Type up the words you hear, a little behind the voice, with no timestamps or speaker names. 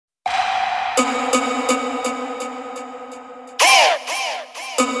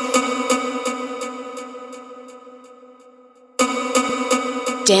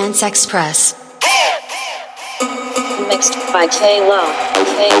Dance Express. Mixed by K-Lo.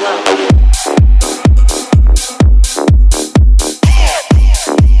 K-Lo.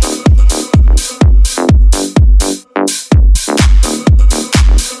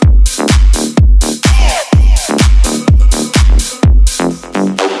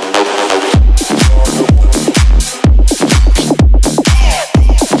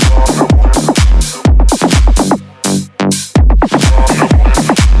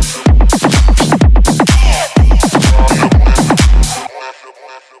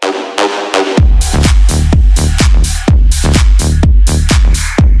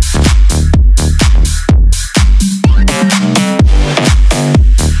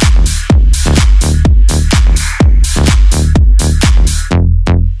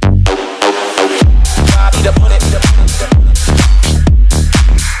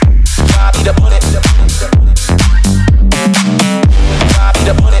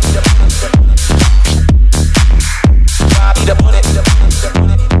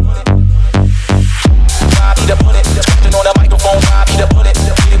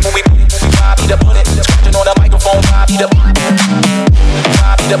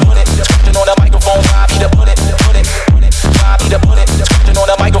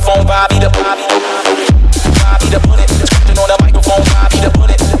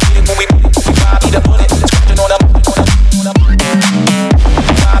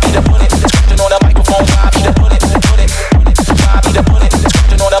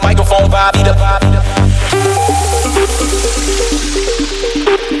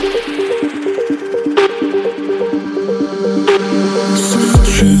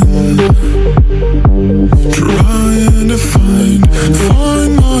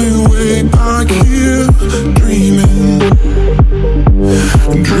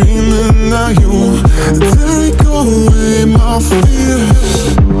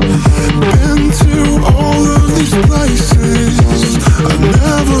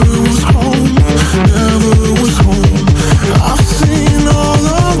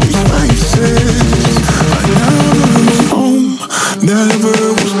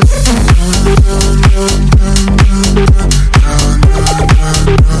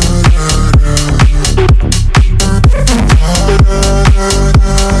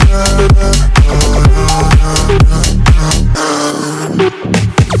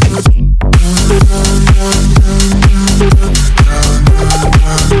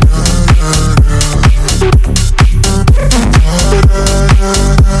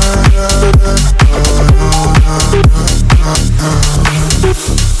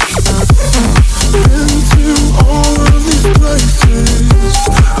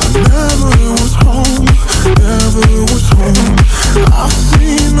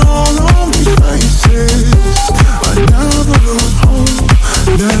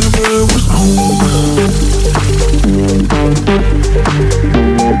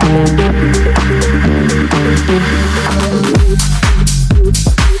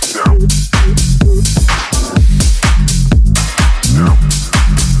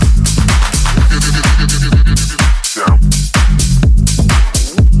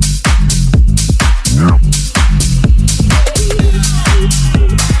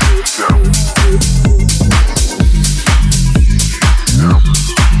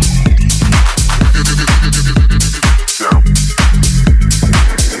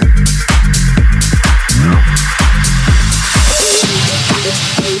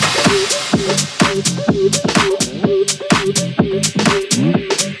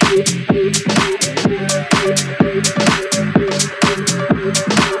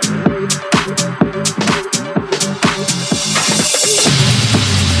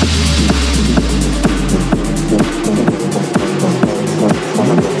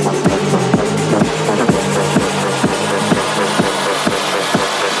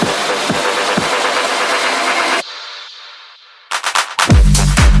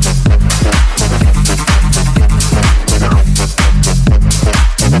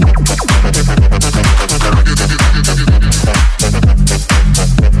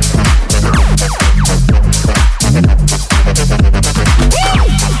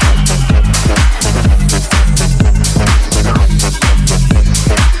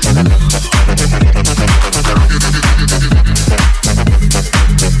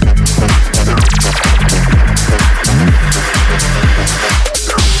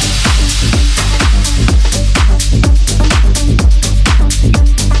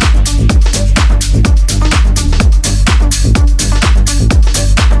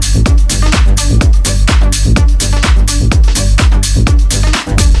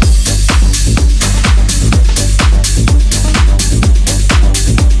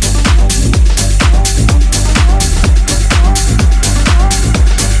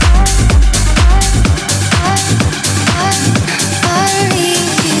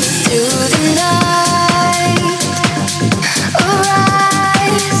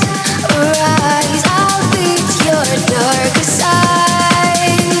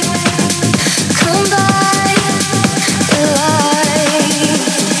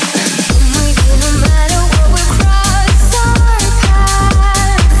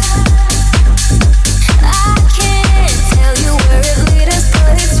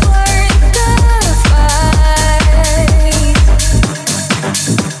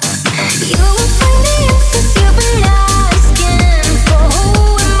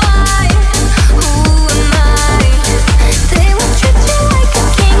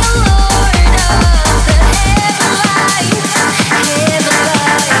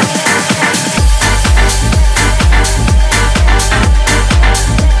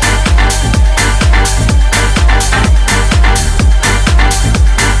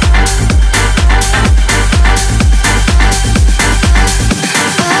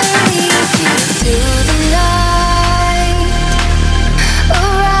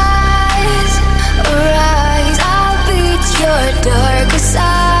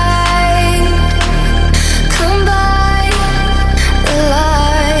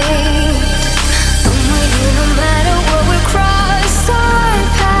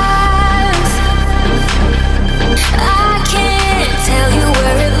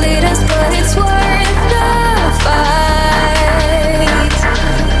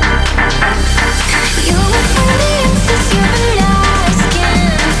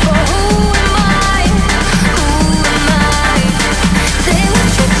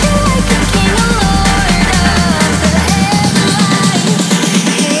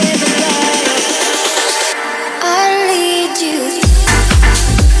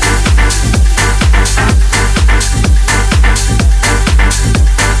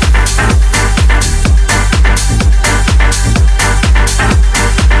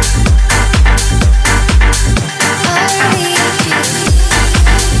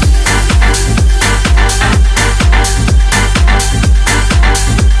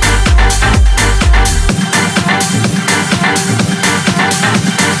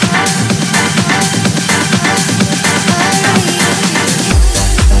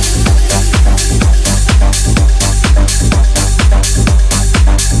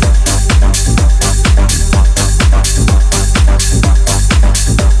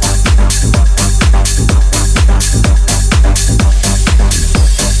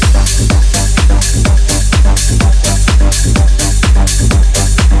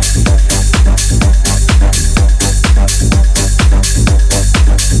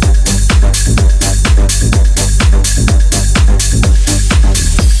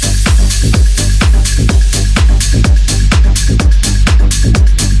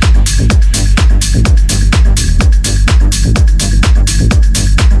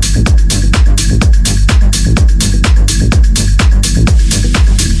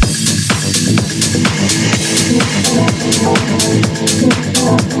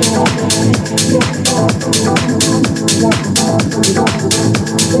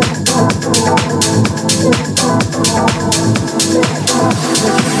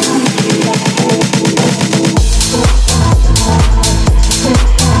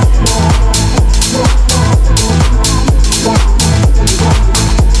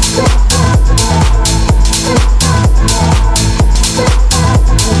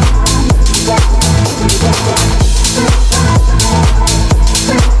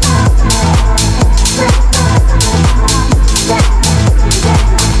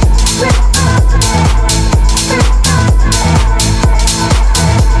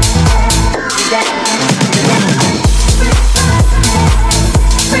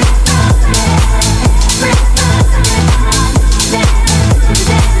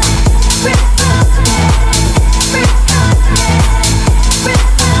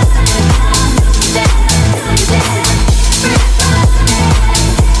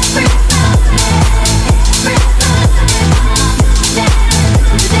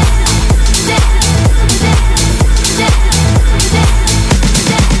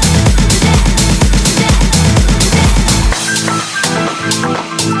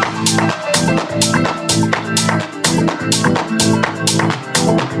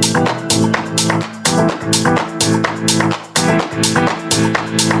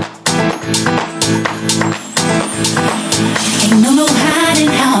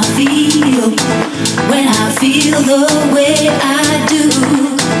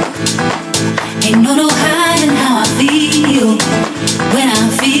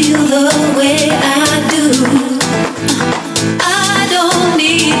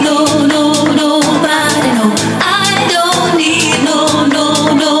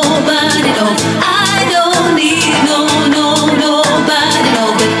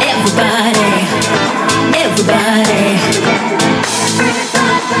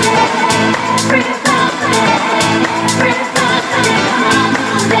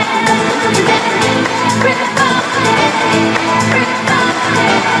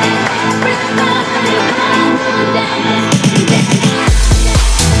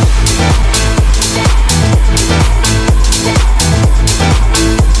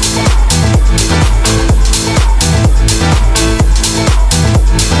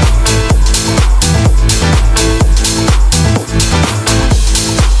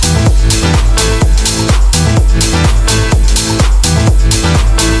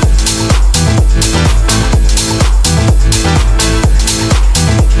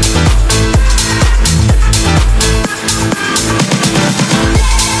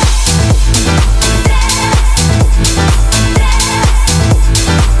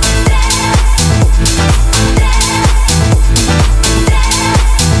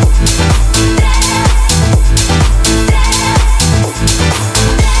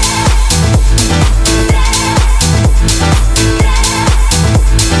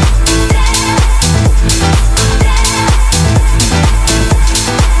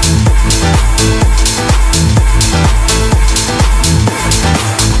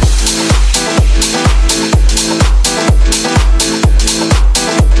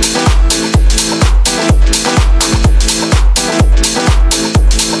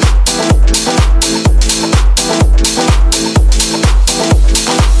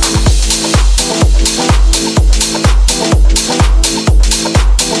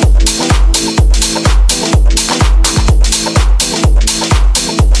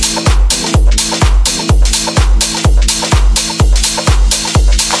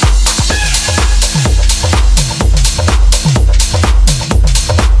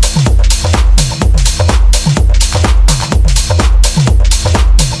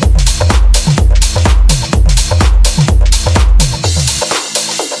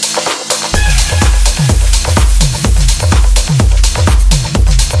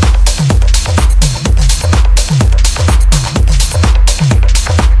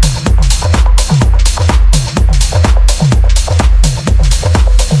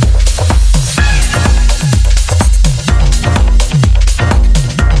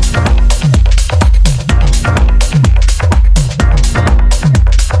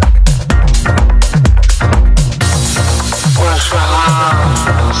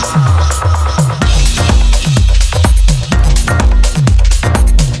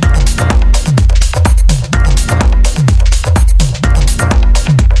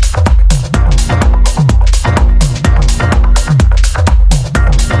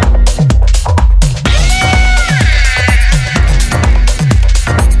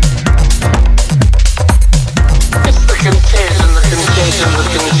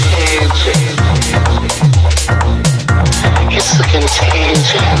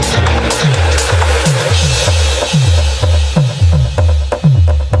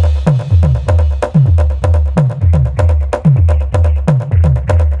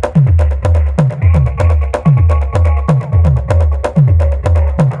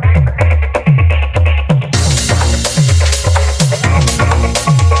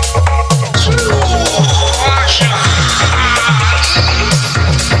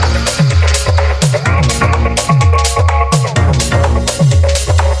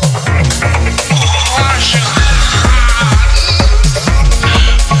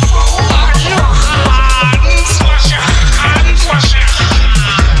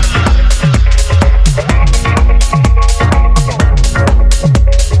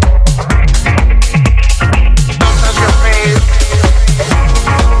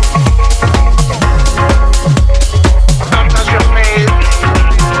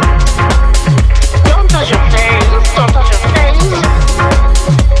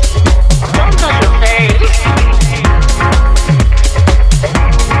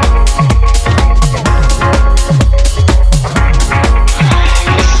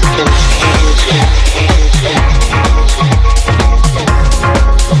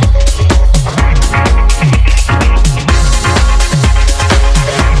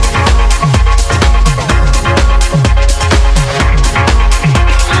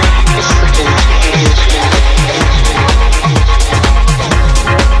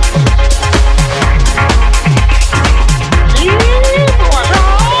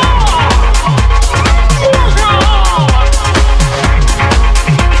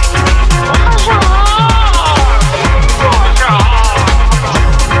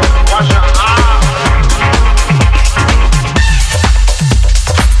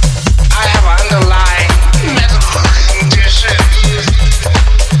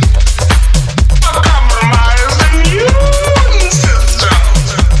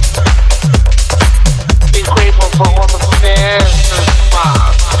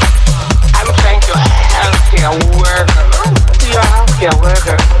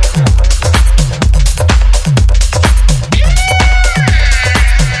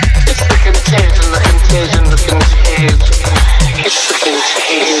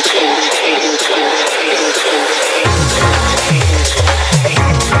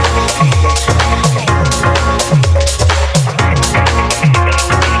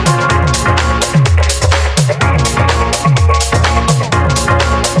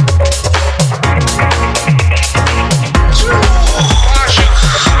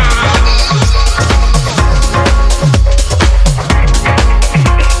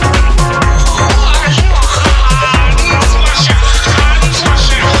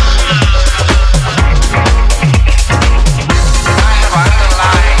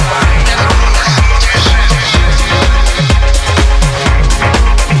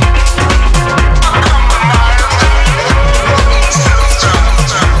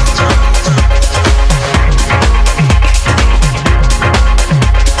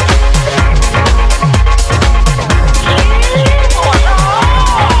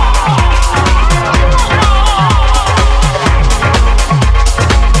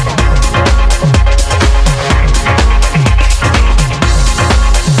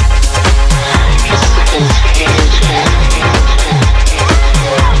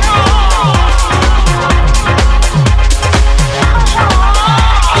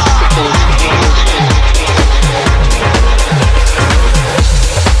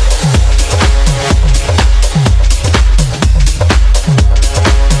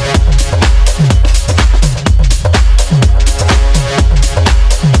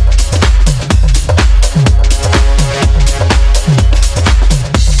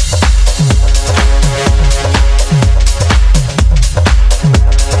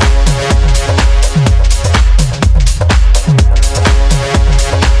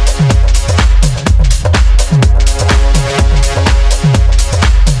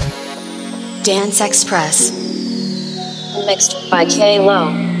 Dance Express. Mixed by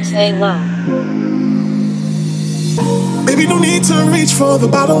K-Lo. K-Lo. Baby, no need to reach for the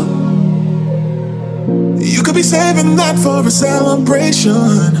bottle. You could be saving that for a celebration.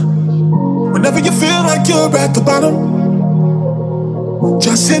 Whenever you feel like you're at the bottom,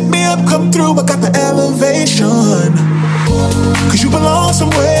 just hit me up, come through, I got the elevation. Cause you belong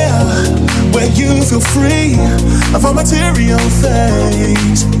somewhere where you feel free of all material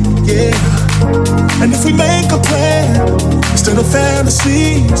things, yeah. And if we make a plan instead of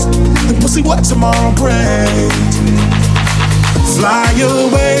fantasies, then we'll see what tomorrow brings. Fly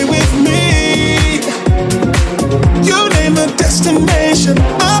away with me. You name the destination,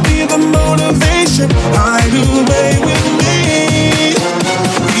 I'll be the motivation. Hide away with me.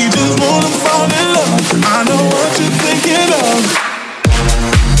 We just wanna fall in love. I know what you're thinking of.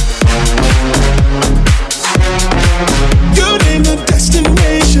 You name the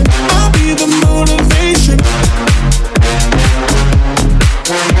destination, I'll be the motivation.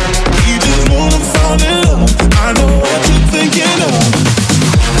 We just wanna fall in love. I know what you're thinking of.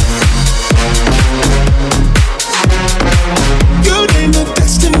 You name the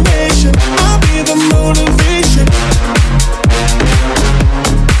destination, I'll be the motivation.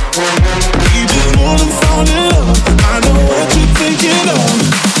 We just wanna fall in love. I know what you're thinking of.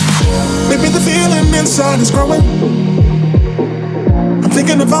 Maybe the feeling inside is growing. I'm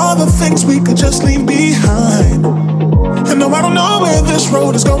thinking of all the things we could just leave behind. And no, I don't know where this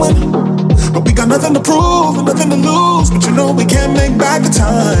road is going, but we got nothing to prove and nothing to lose. But you know we can't make back the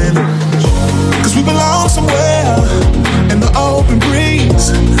time, cause we belong somewhere in the open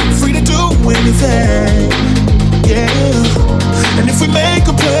breeze, free to do anything, yeah. And if we make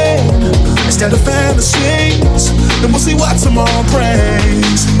a plan instead of fantasies, then we'll see what tomorrow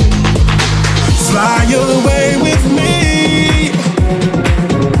brings. Fly away with me.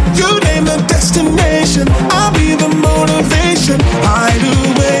 You name the destination, I'll be the motivation. Hide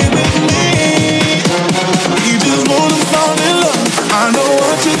away with me. We just wanna fall in love. I know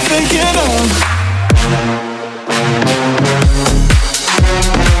what you're thinking of.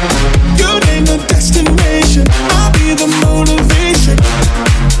 You name the destination, I'll be the motivation.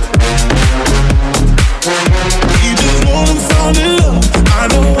 We just wanna fall in love. I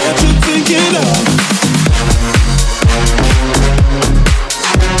know what you're thinking of.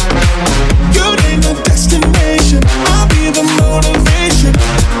 You name the destination, I'll be the motivation.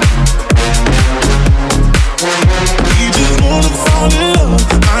 We just wanna fall in love.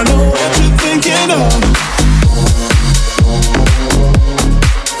 I know what you're thinking of.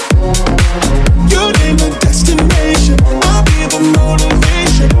 You name the destination, I'll be the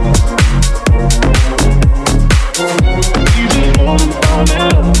motivation. We just wanna fall in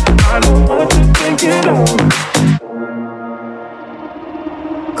love. I know what you're thinking of.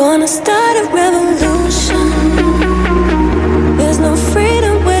 Gonna start a revolution. There's no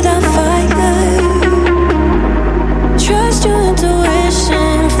freedom without fire. Trust your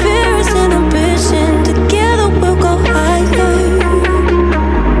intuition. Fear is inhibition. Together we'll go higher.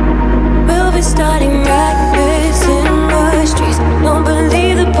 We'll be starting rapids in our streets. Don't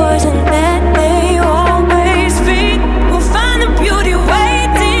believe the poison that they always feed. We'll find the beauty way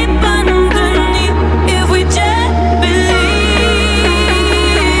deep underneath if we just believe.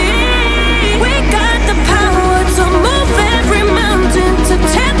 We got the power to move every mountain, to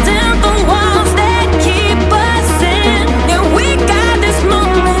tear down the walls that keep us in. And we got this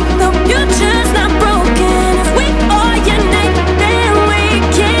moment, the future's not broken. If we all unite, then we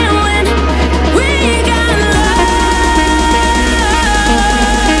can win. We got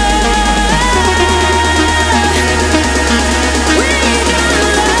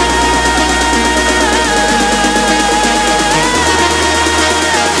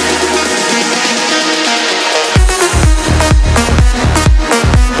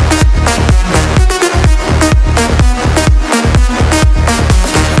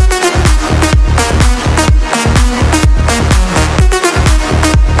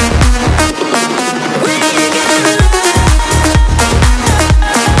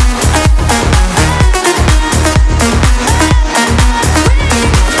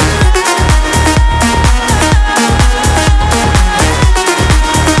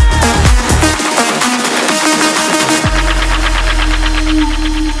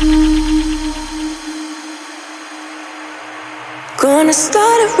gonna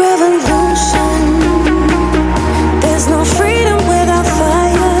start a revolution. There's no freedom without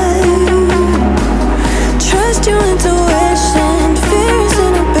fire. Trust your intuition. Fear is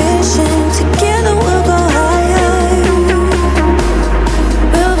inhibition. Together we'll go higher.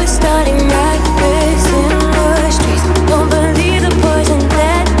 We'll be starting rapids in our streets. Don't believe the poison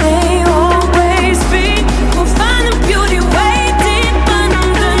that they always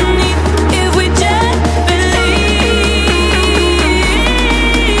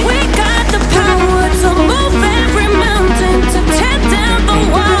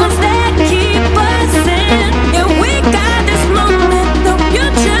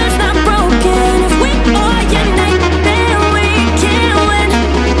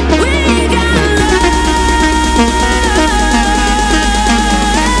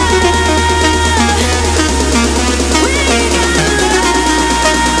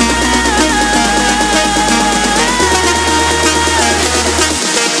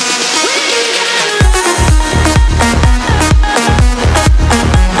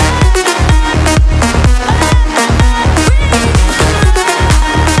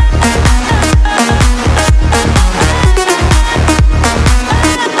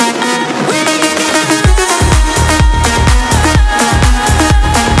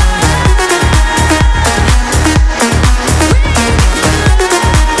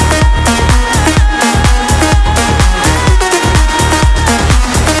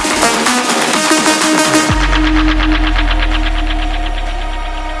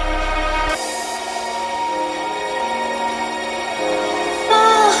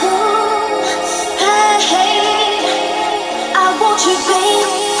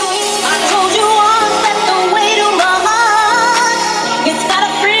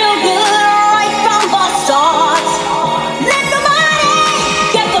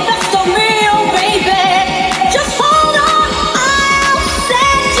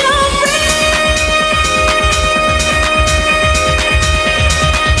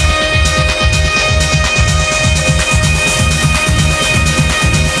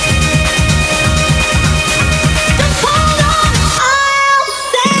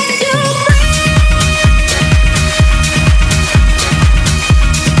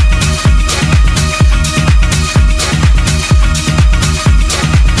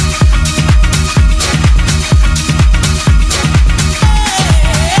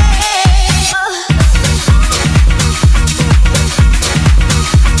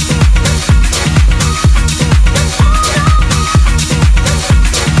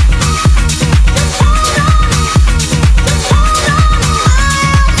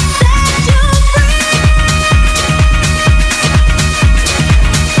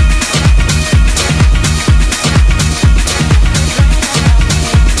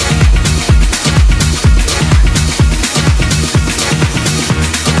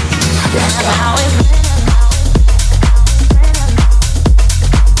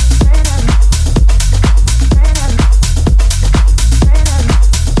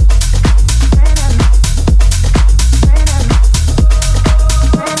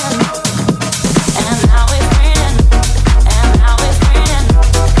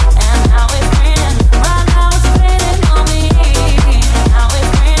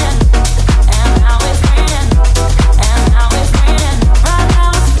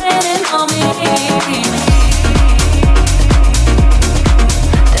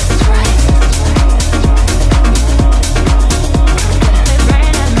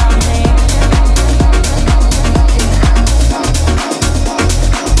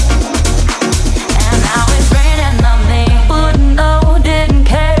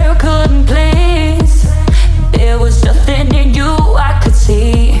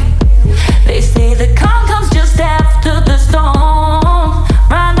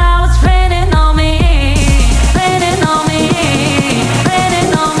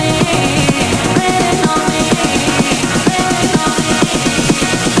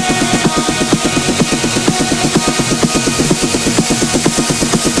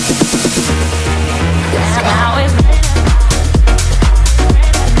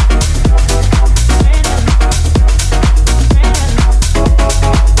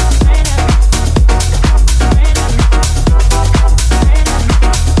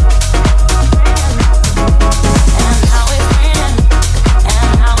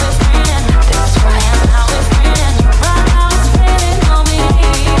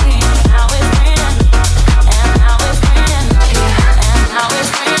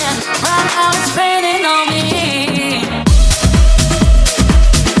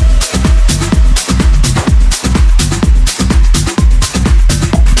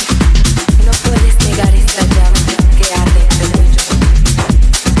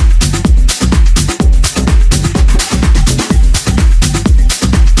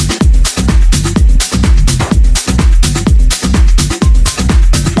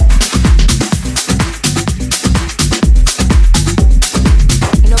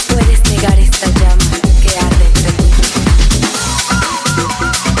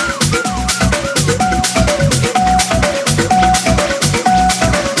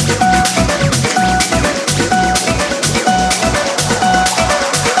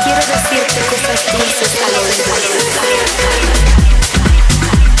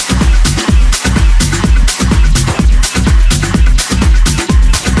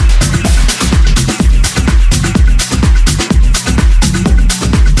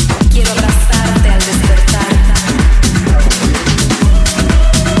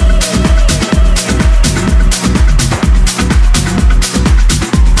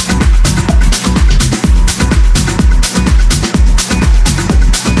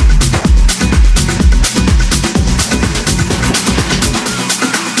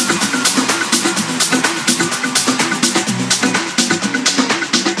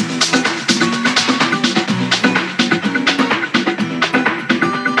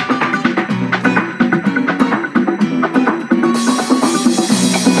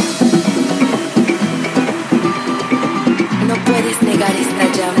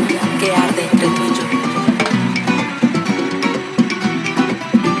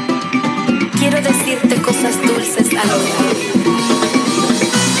al oído.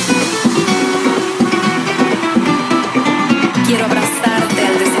 Quiero abrazarte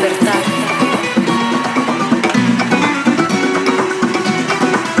al despertar.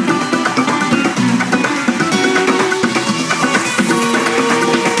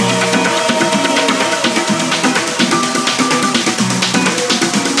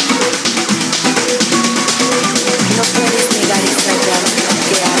 No puedes negar esta llama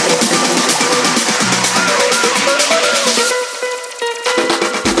que arde entre tus.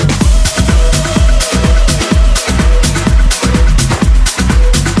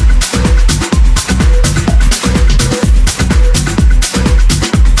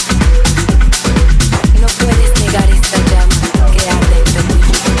 No puedes negar esta llama que arde entre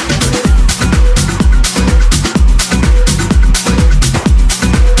tus.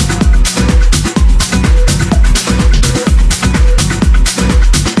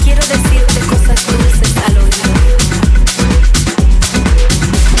 Quiero decirte cosas dulces al oído.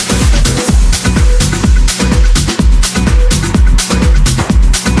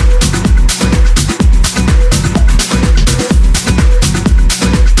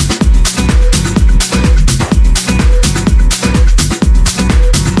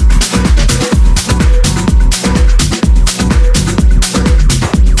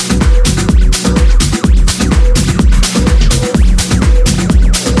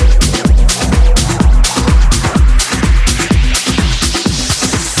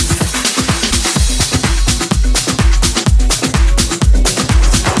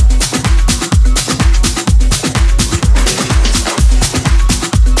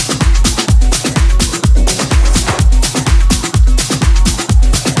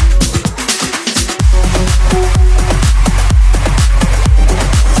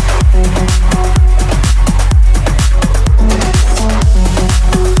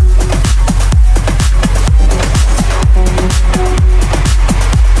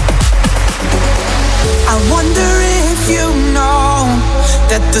 I wonder if you know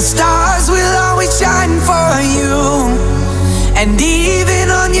that the stars will always shine for you. And even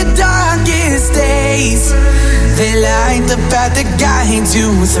on your darkest days, they light the path that guides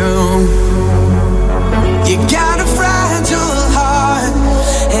you through. You got a fragile heart,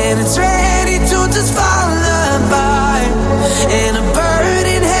 and it's ready to just fall apart. And a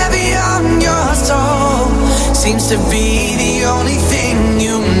burden heavy on your soul seems to be the only thing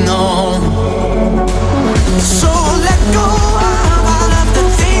you know. So let go of all of the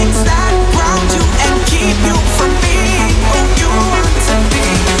things that ground you and keep you from being who you want to be.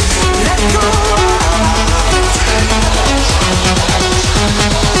 Let go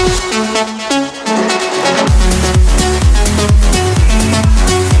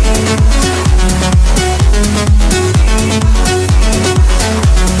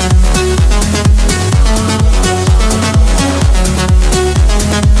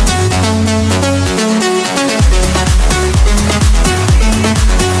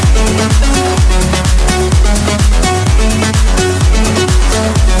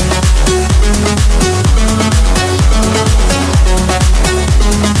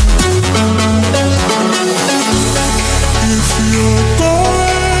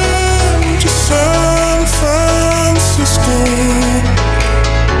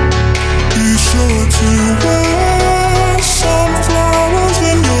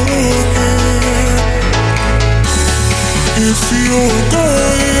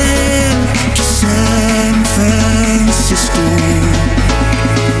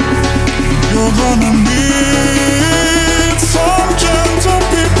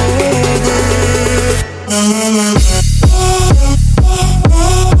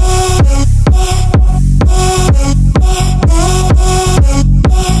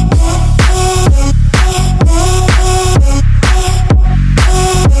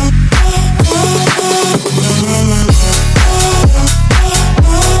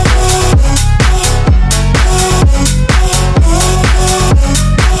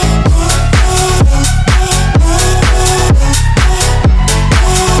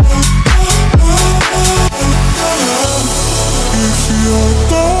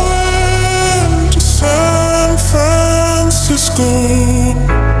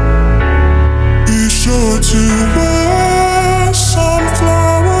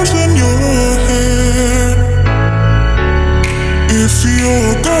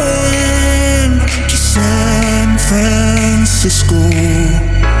Francisco.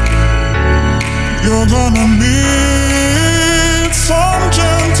 You're gonna meet some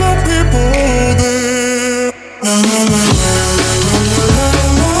gentle people there. La, la, la, la, la, la,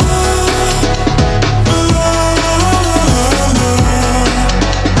 la,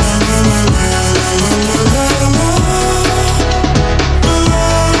 la, la.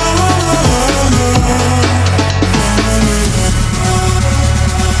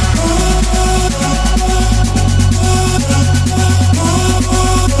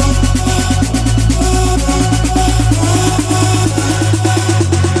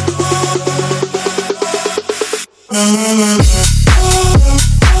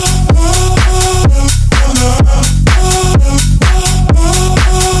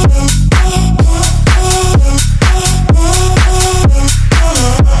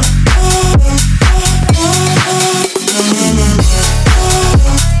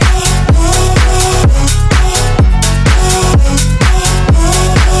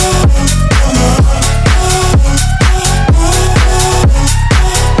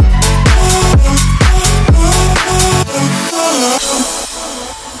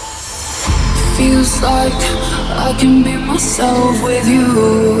 Feels like I can be myself with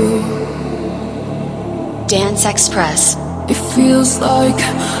you. Dance Express. It feels like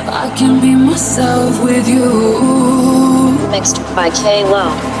I can be myself with you. Mixed by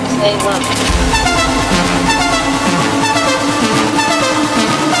K-Lo. K-Lo.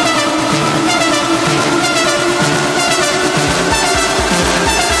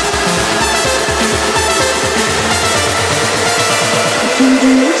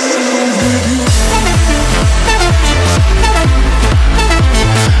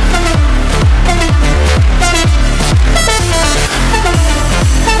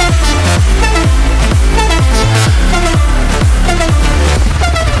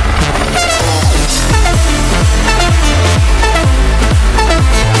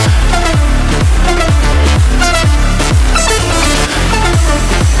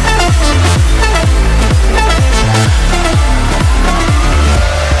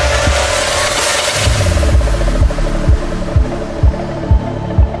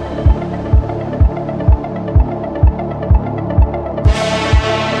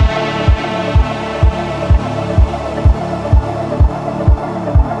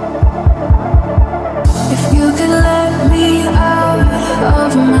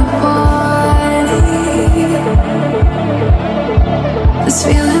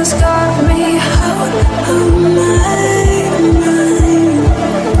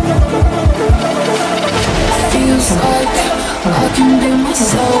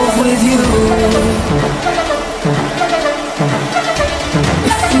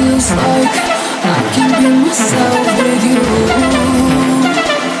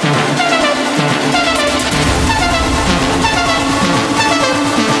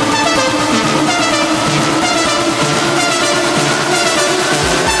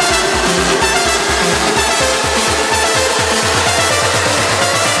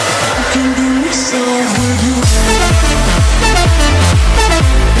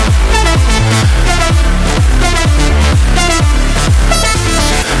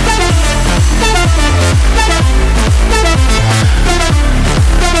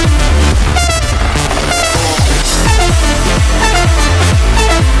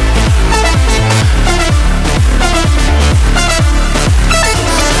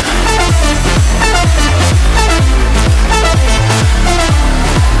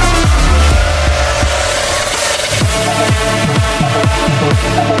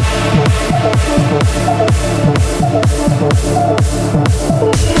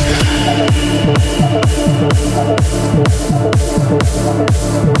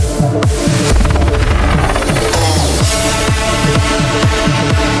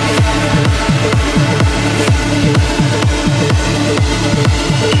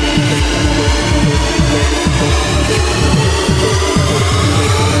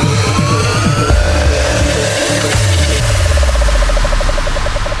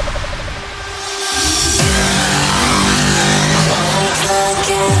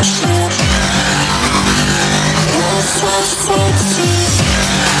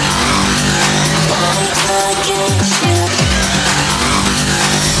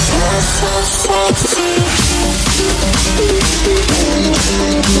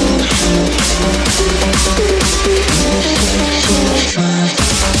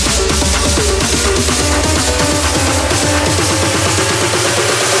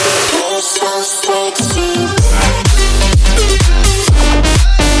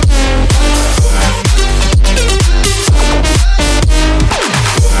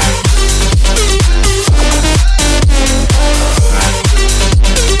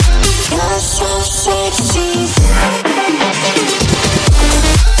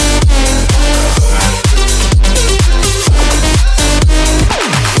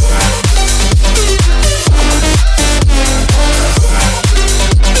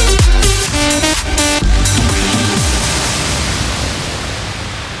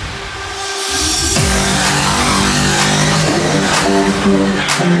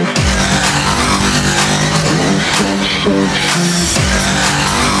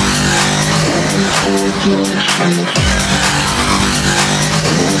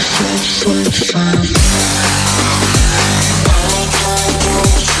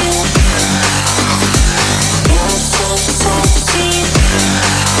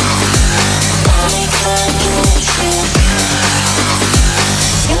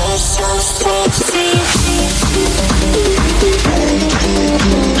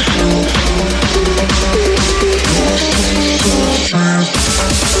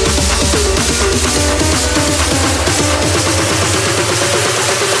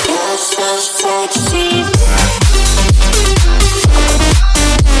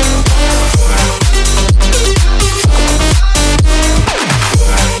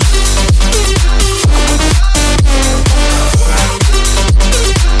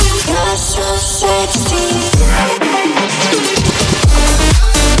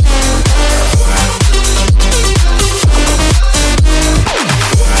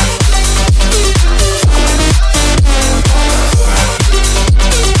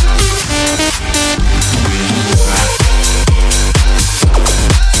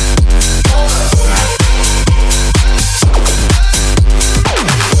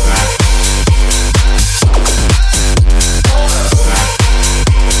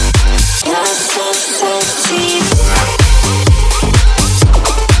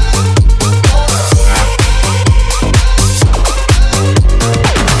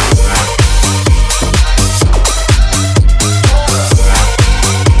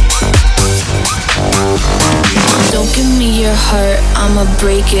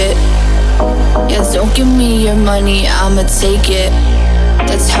 break it. Yeah, don't give me your money, I'ma take it.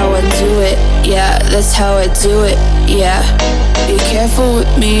 That's how I do it, yeah, that's how I do it, yeah. Be careful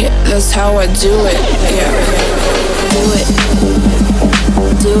with me, that's how I do it, yeah. Do it,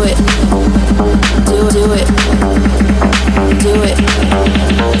 do it, do it, do it, do it,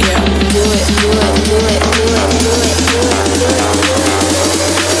 yeah. Do it, do it, do it, do it, do it, do it, do it.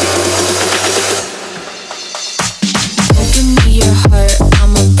 Don't give me your heart,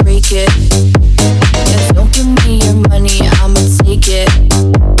 I'ma break it. Yeah, don't give me your money, I'ma take it.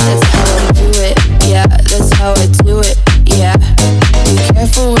 That's how I do it, yeah, that's how I do it, yeah. Be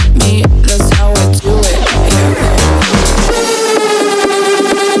careful with me, that's how I do it, yeah.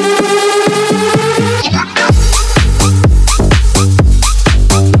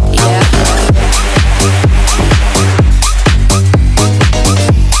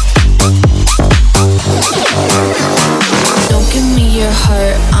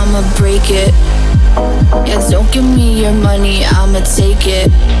 Break it. Yeah, don't give me your money, I'ma take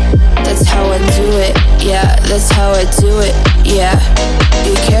it. That's how I do it, yeah, that's how I do it, yeah.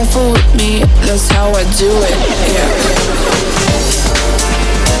 Be careful with me, that's how I do it, yeah.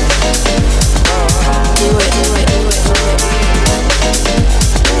 Do it, do it, do it, do it.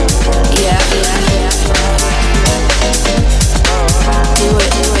 Yeah, yeah, yeah. Do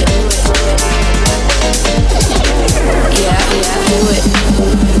it, do it, do it, do it. Yeah, yeah, do it.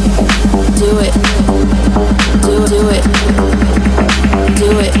 Do it, do it, do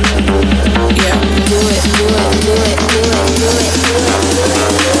it, yeah, do it, do it, do it, do it, do it, do it.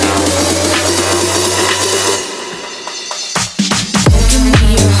 Don't give me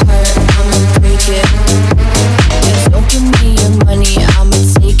your heart, I'ma break it. Yeah, don't give me your money, I'ma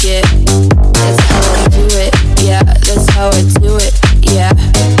take it. That's how I do it, yeah, that's how I do it, yeah.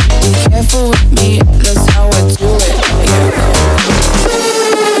 Be careful with me, that's how I do it, yeah.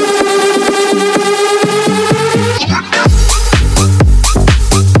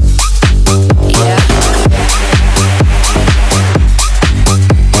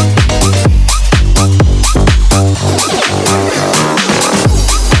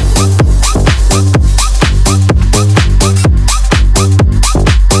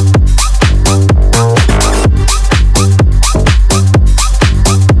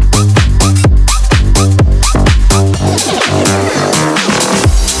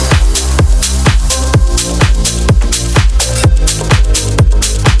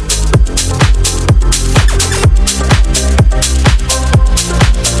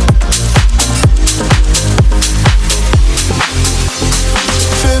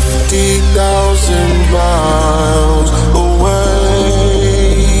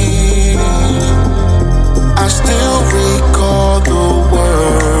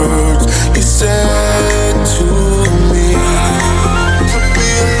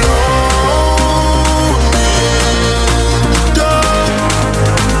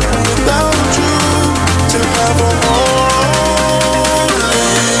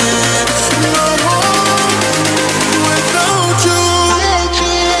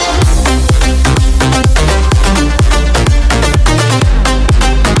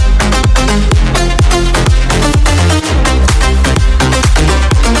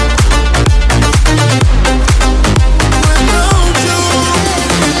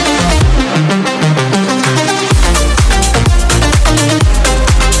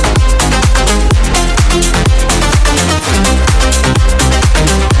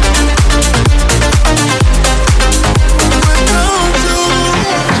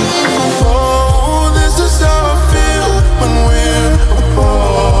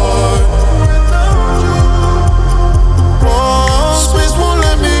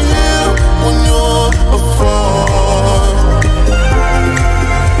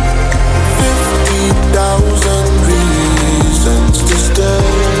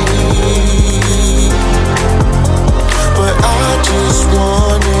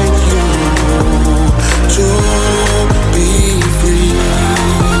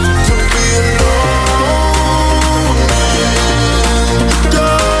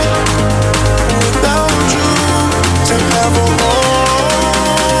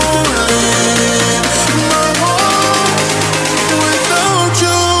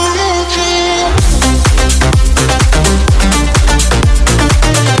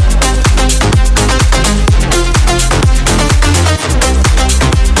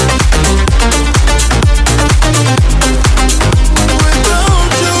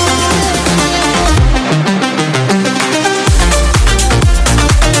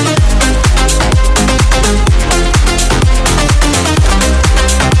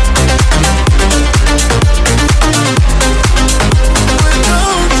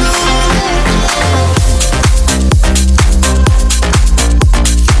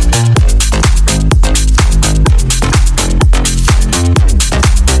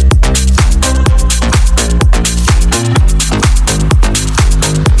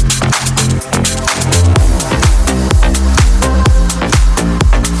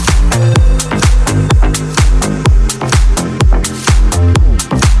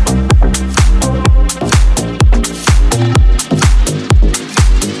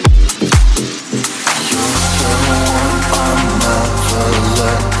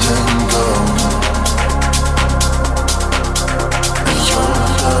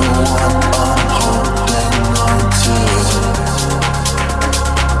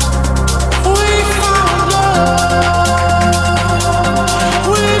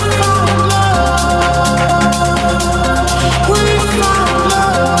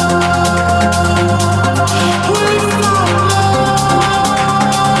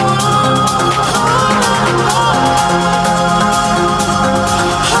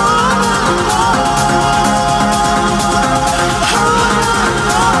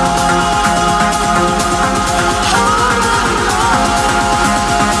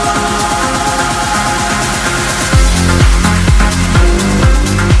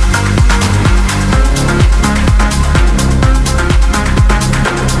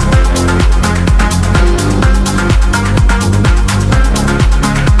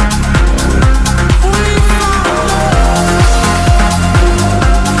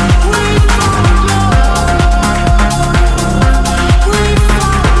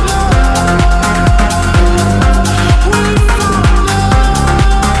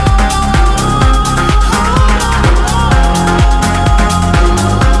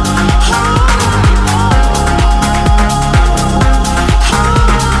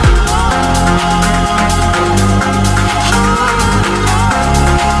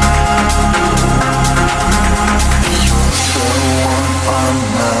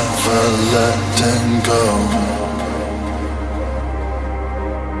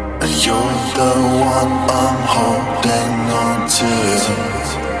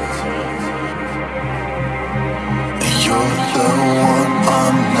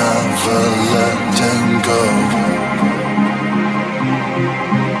 go.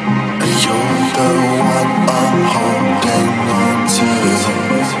 You're the one I'm holding on to.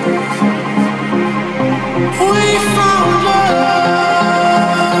 We found love.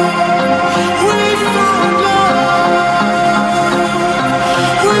 We found love.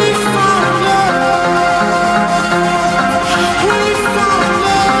 We found love. We found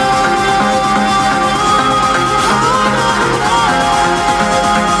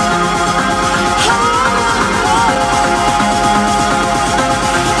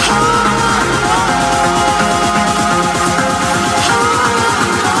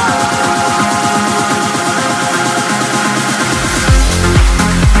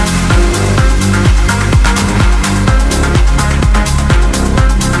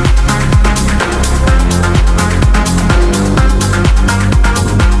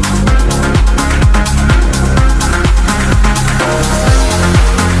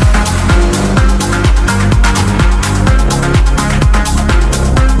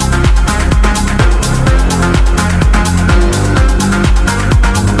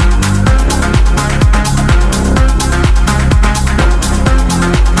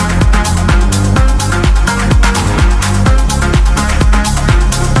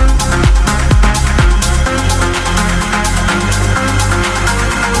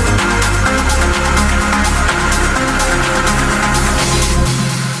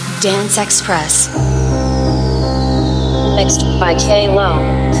Dance Express. Mixed by K-Lo.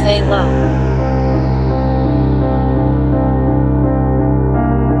 K-Lo.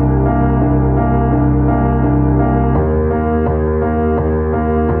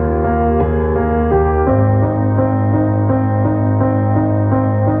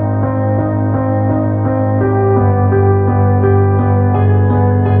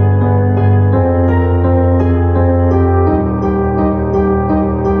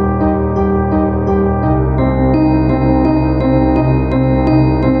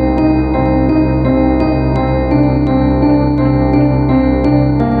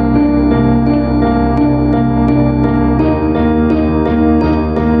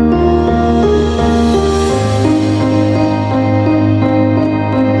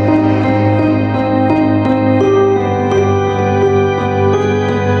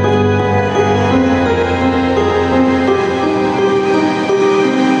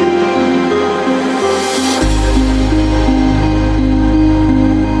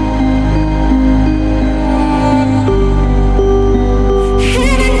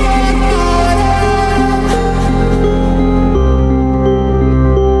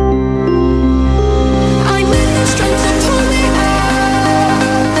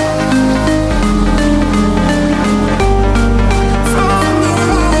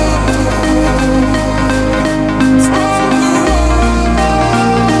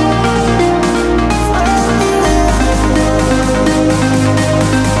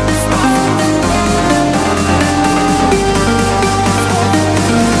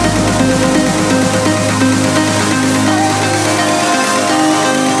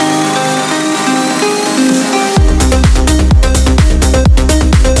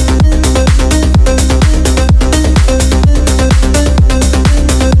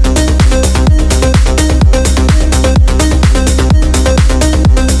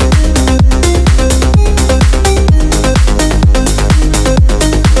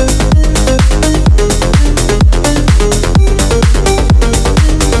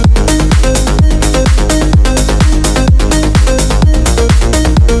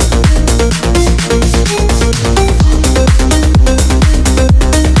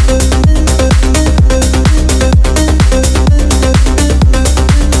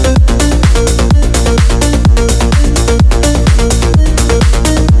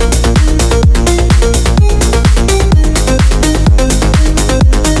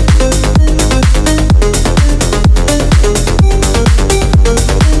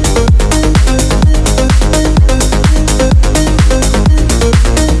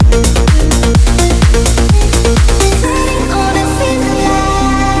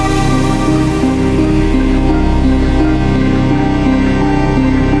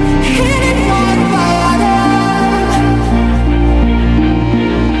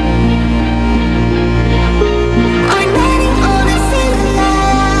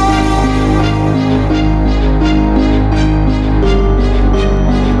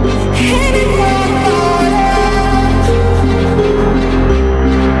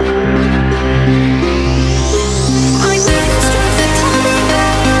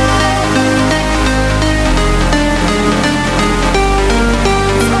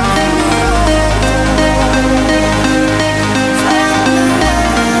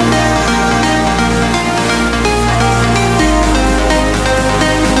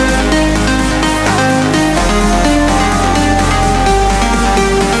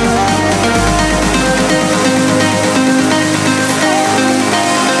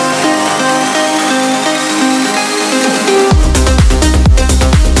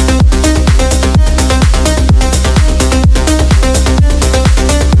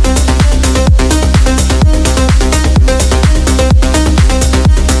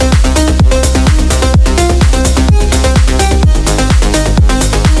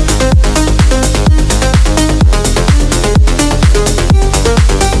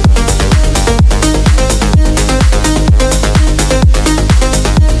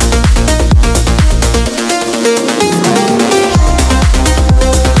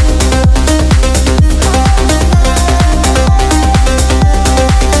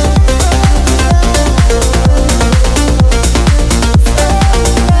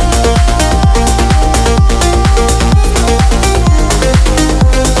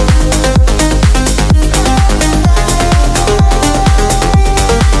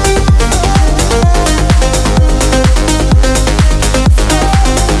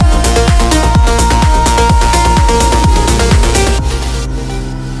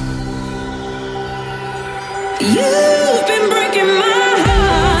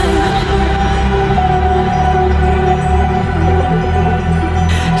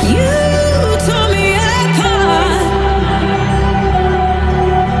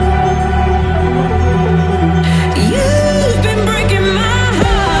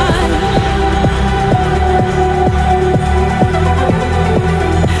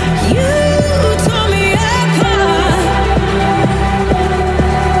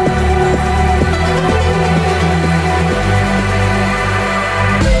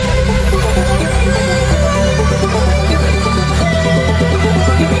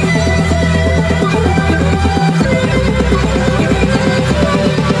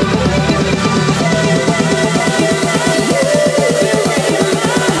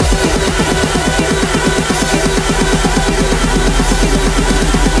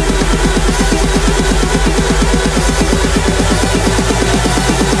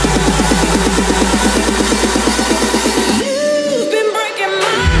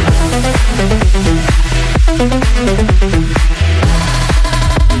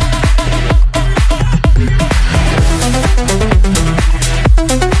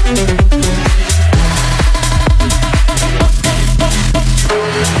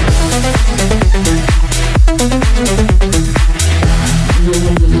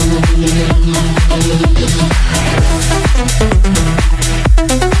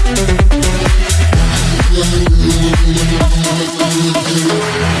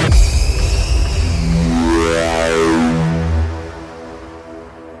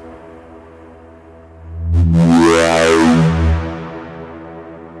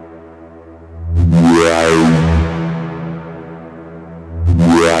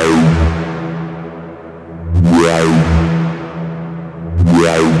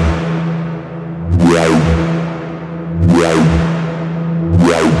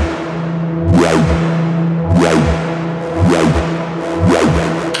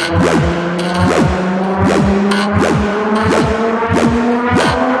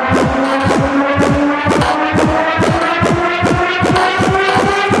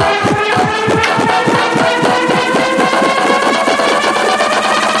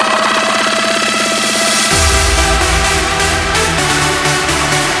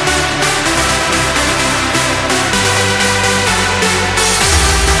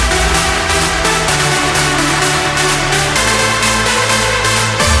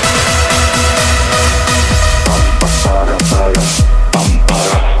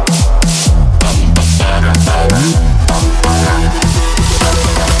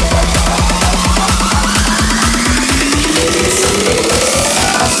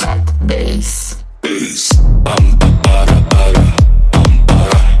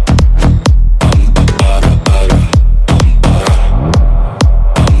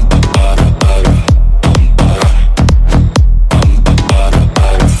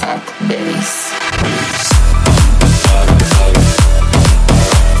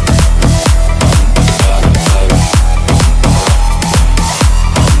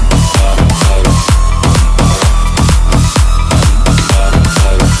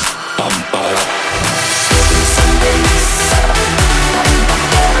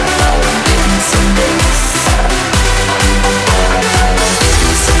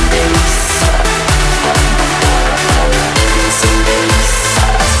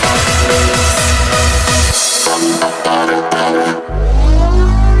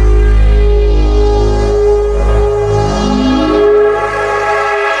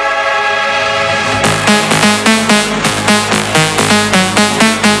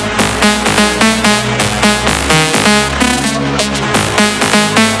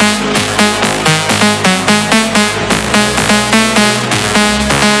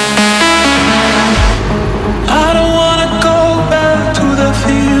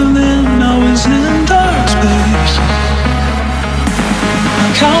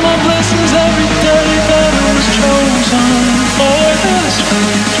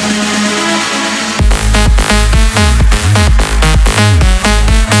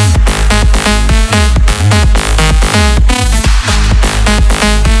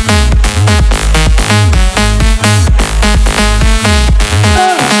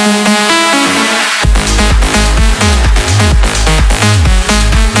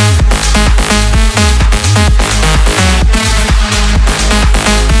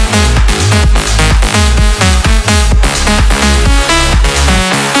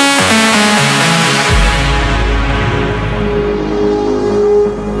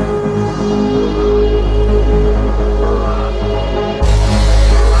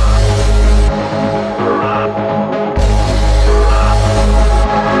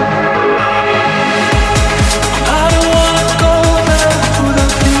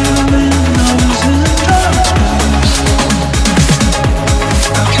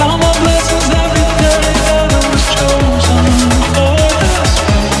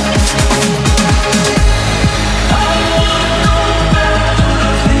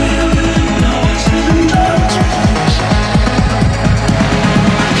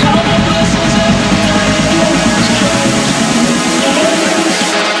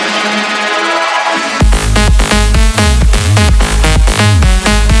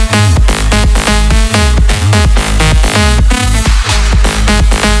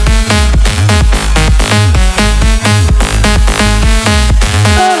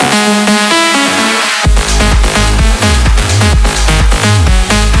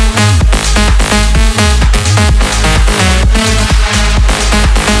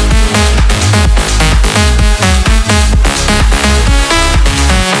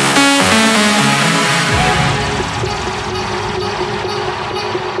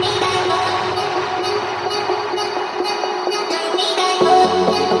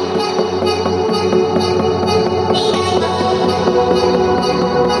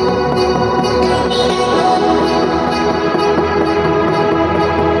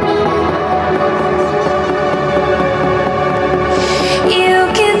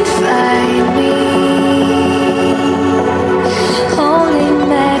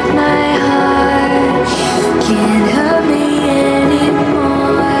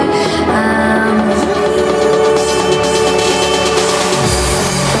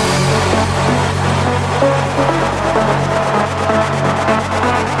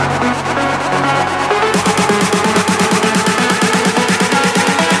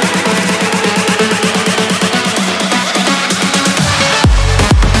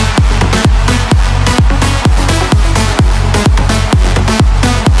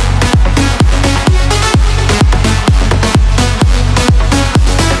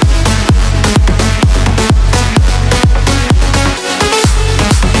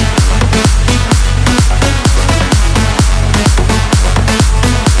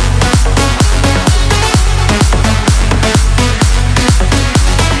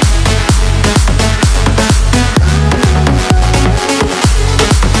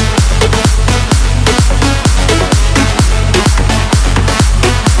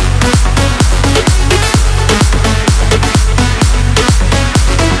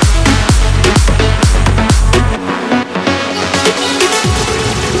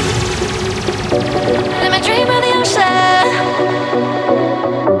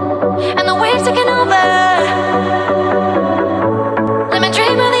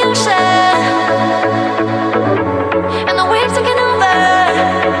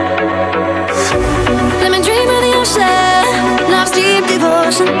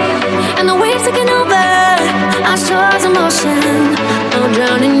 stars in motion. I'll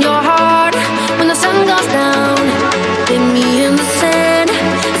drown in your heart when the sun goes down. Leave me in the sand.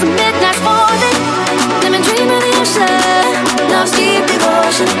 It's a midnight falling. Let me dream of the ocean. Love's deep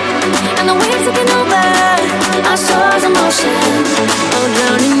devotion, and the waves taking over. Our stars in motion. I'll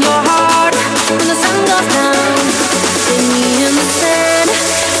drown in your heart when the sun goes down. Leave me in the sand.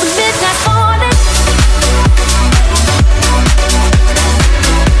 It's a midnight falling.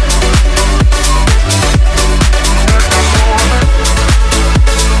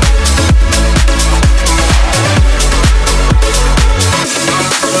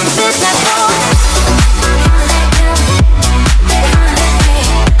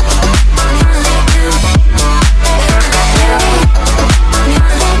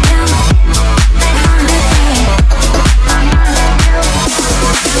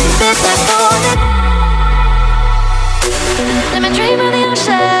 Let me dream of the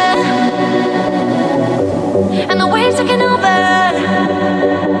ocean, and the waves taking over.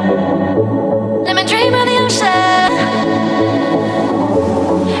 Let me dream of the ocean,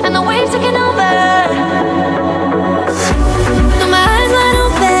 and the waves taking over. Now my eyes wide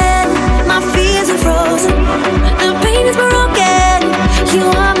open, my fears are frozen, the pain is broken. You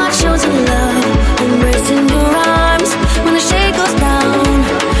are my chosen love, embraced in your arms when the shade goes down.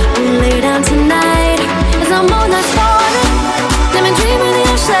 We'll lay down tonight as the moonlight's falling. Let me dream of the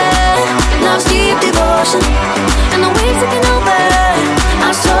ocean, love's deep devotion, and the waves taking over.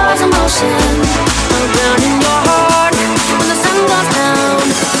 Our stars in motion. I'll drown in your heart when the sun goes down.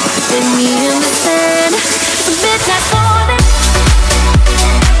 Leave me in the sand. It's a midnight falling.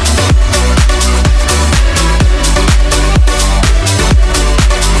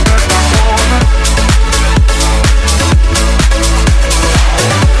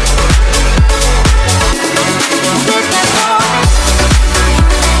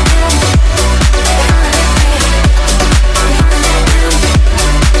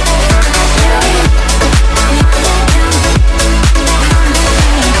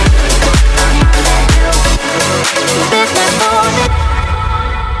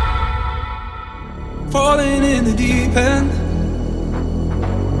 Falling in the deep end,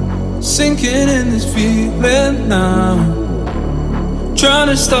 sinking in this feeling now. Trying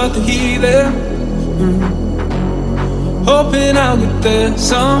to start the healing, hoping I'll get there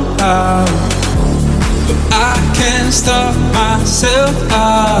somehow. But I can't stop myself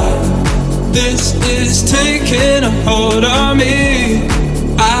out. This is taking a hold on me.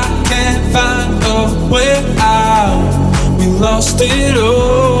 I can't find a way out. We lost it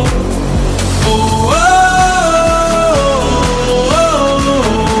all. Oh,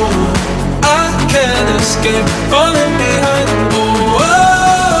 I can't escape falling behind. Oh,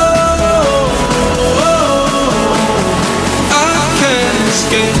 I can't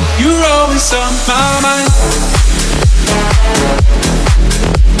escape. You're always on my mind.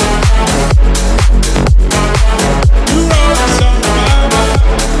 You're always on my mind.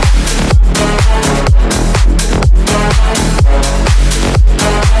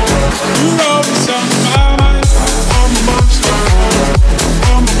 You're always on my mind. I'm a monster.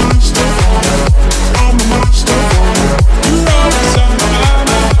 I'm a monster. I'm a monster. You're always on my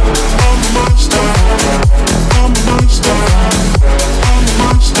mind. I'm a monster. I'm a monster. I'm a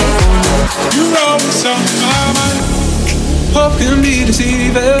monster. You're always on my mind. Hope can be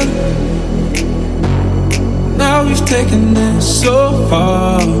deceiving. Now we've taken this so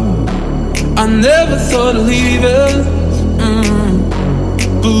far. I never thought of leaving.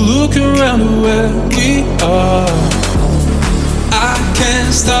 But look around at where we are. I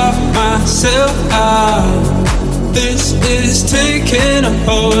can't stop myself out. This is taking a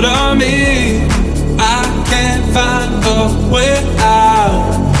hold on me. I can't find a way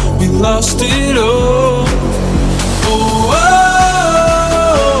out. We lost it all. Oh,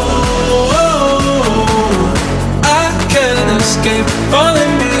 I can't escape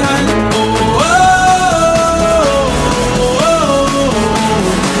falling behind. Oh,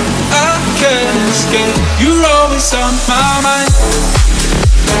 I can't escape. You're always on my mind.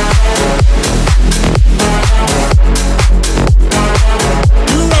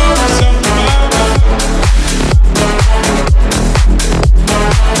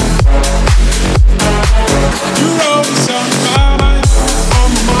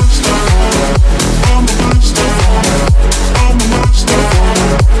 I'm a monster. I'm a monster.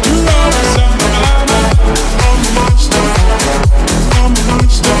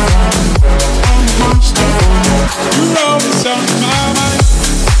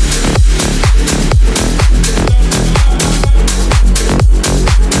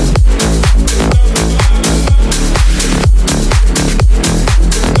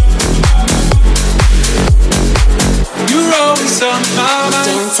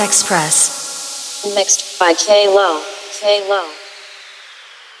 Express. Mixed by K Lo. K Lo.